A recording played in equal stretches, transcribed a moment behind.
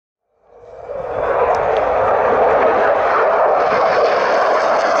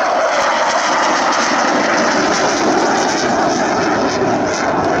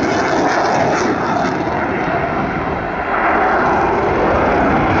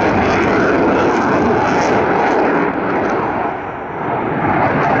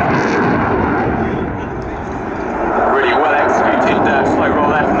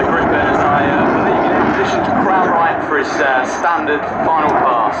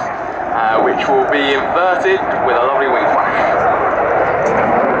will be inverted with a lovely wing flash.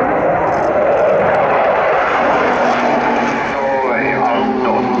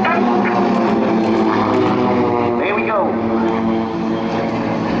 There we go.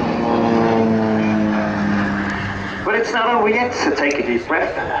 But it's not over yet, so take a deep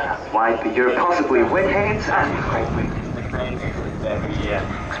breath, wipe your possibly wet hands, and very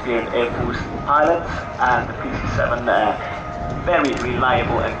experienced Air Force pilots, and the PC-7, very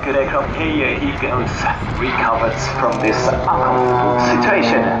reliable and good aircraft. Here he goes, recovered from this uncomfortable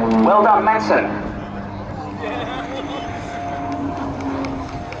situation. Well done, Manson.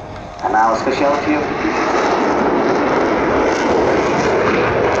 And now a specialty of the PC-7.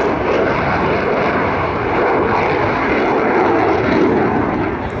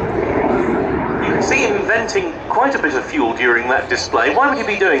 See him venting quite a bit of fuel during that display. Why would he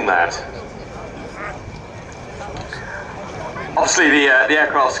be doing that? Obviously the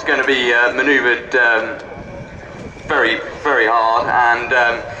aircraft's going to be manoeuvred very, very hard, and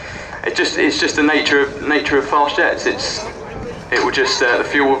it's just the nature of fast jets. It will just the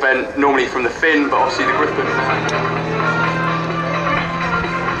fuel will vent normally from the fin, but obviously the grip.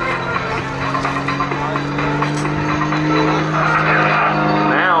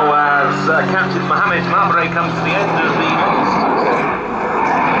 Captain Mohammed Mabre comes to the end of the race.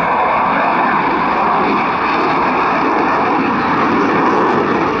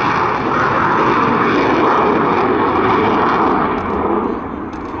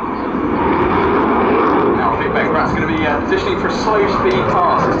 Now I think Beckrat's going to be positioning for a slow speed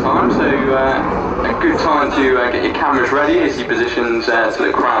pass this time, so a good time to get your cameras ready as he positions to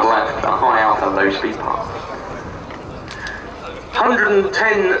the crowd left, a high alpha low speed pass.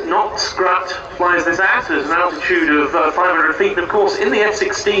 110 knots, Grat flies this out at an altitude of 500 feet, and of course in the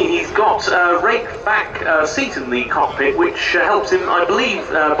F-16 he's got a rake-back seat in the cockpit, which helps him, I believe,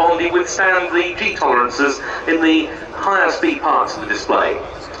 Bondi, withstand the G-tolerances in the higher speed parts of the display.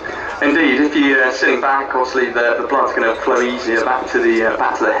 Indeed, if you're sitting back, obviously the blood's going to flow easier back to the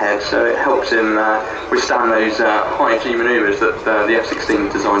head, so it helps him withstand those high G manoeuvres that the F-16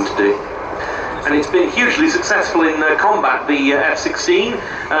 is designed to do. And it's been hugely successful in combat, the F-16,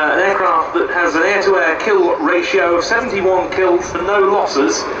 an aircraft that has an air-to-air kill ratio of 71 kills for no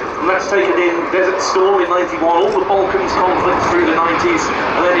losses, and that's taken in Desert Storm in '91, all the Balkans conflict through the '90s,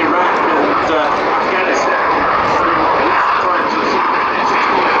 and then Iraq and Afghanistan.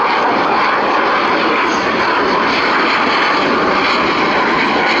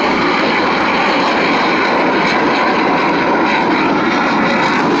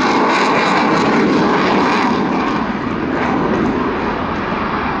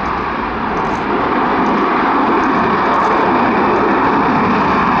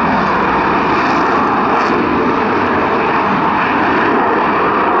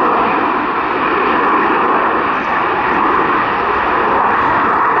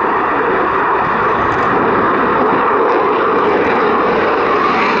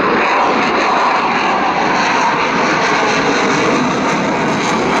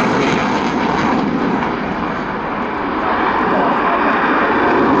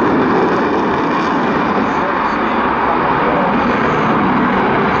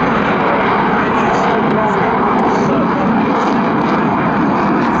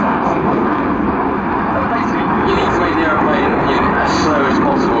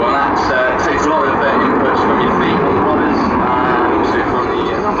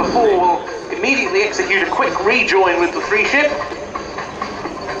 Execute a quick rejoin with the free ship.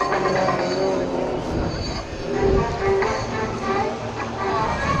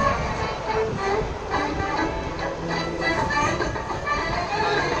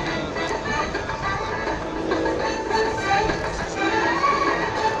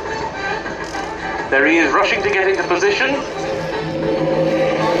 There he is, rushing to get into position.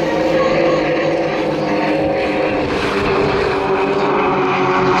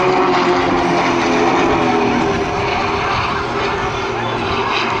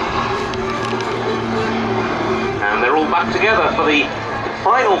 Back together for the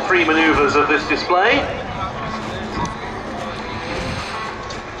final three manoeuvres of this display.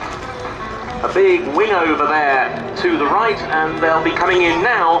 A big wing over there to the right, and they'll be coming in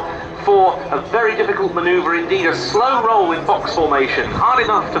now for a very difficult manoeuvre indeed, a slow roll in box formation, hard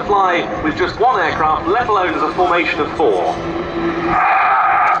enough to fly with just one aircraft, let alone as a formation of four.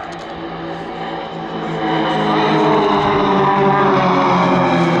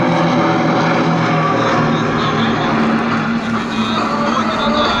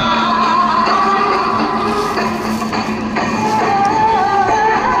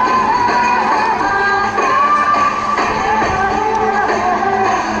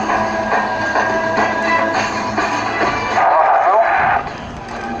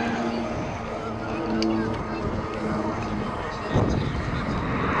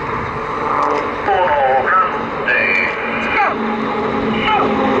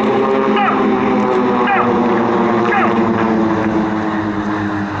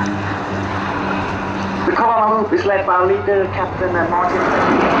 led by our leader, Captain Martin.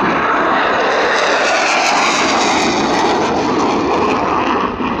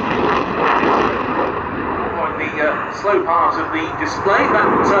 Slow part of the display. That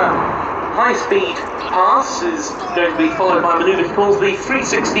high-speed pass is going to be followed by a manoeuvre he calls the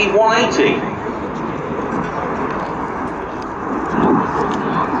 360-180.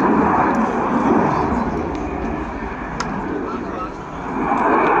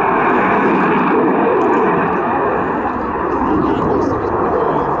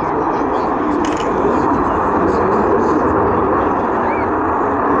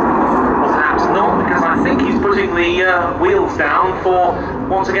 Wheels down for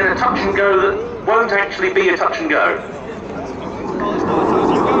once again a touch and go that won't actually be a touch and go.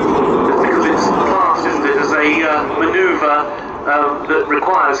 Because it's classed, isn't it, as a manoeuvre that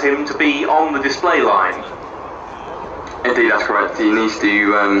requires him to be on the display line. Indeed, that's correct. He needs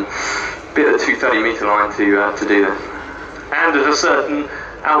to be at the 230 metre line to do that. And at a certain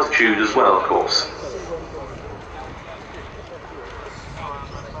altitude as well, of course.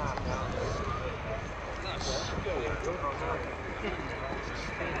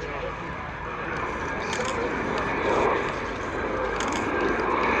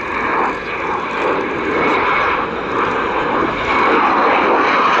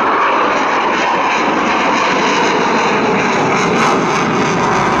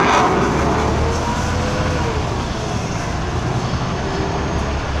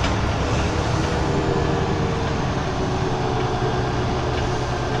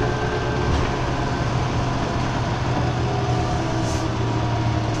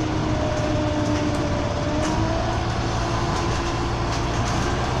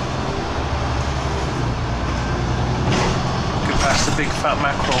 The big fat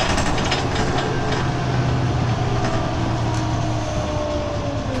mackerel.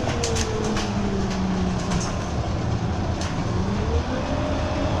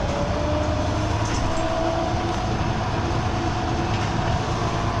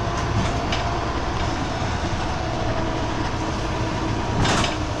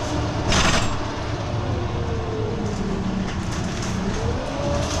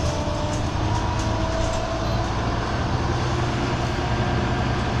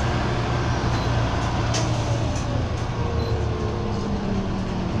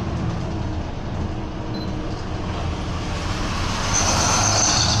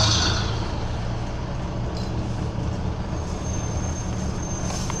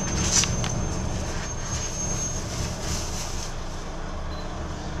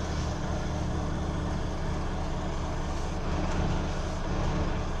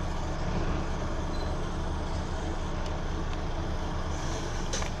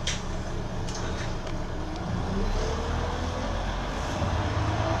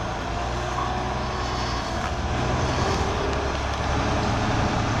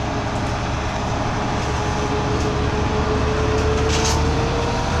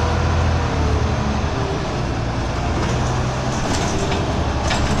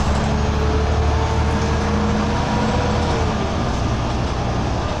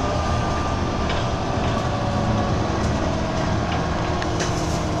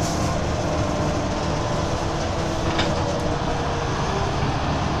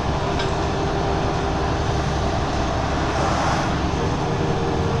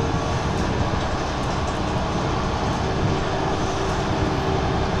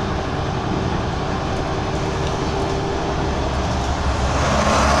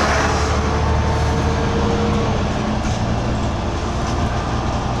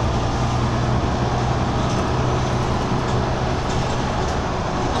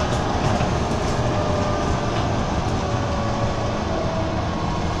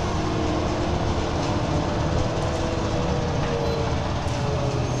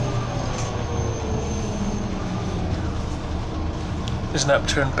 There's an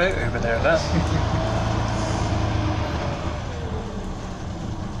upturned boat over there, that.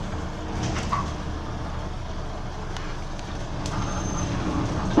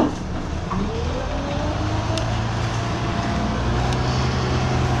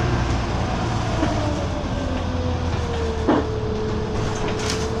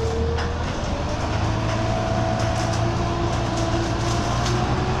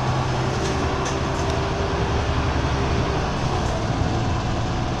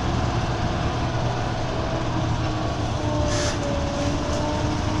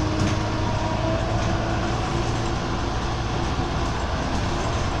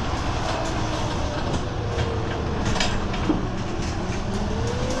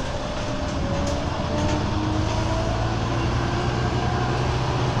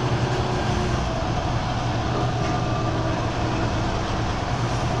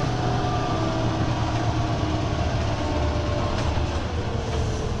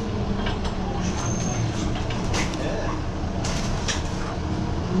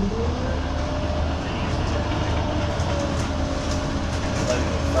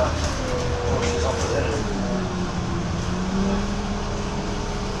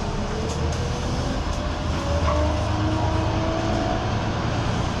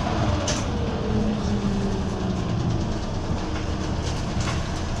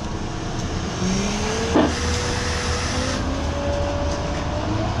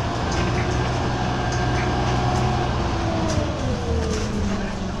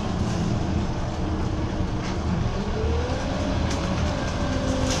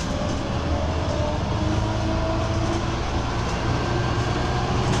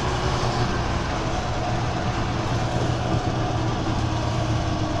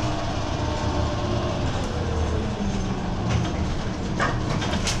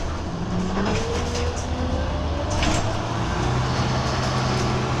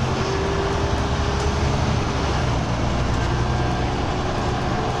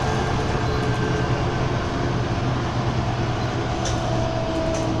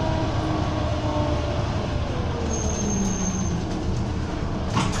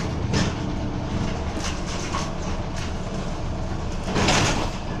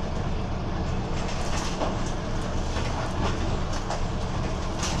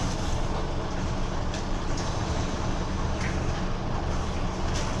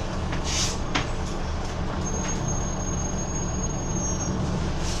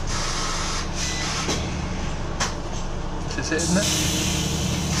 That's it, isn't it?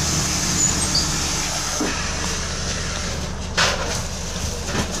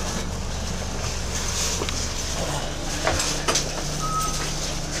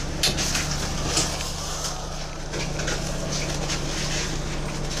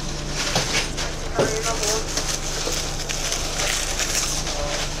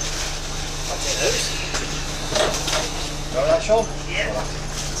 All right, Sean? Yeah.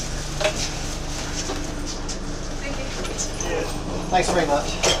 Thanks very much.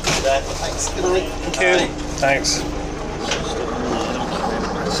 Thanks. Good night. Thank you. Thanks.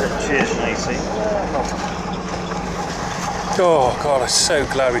 Cheers, Macy. Oh God, I'm so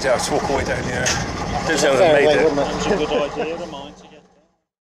glad we didn't have to walk all the way down here. Didn't know we made it. That's a good idea of mine.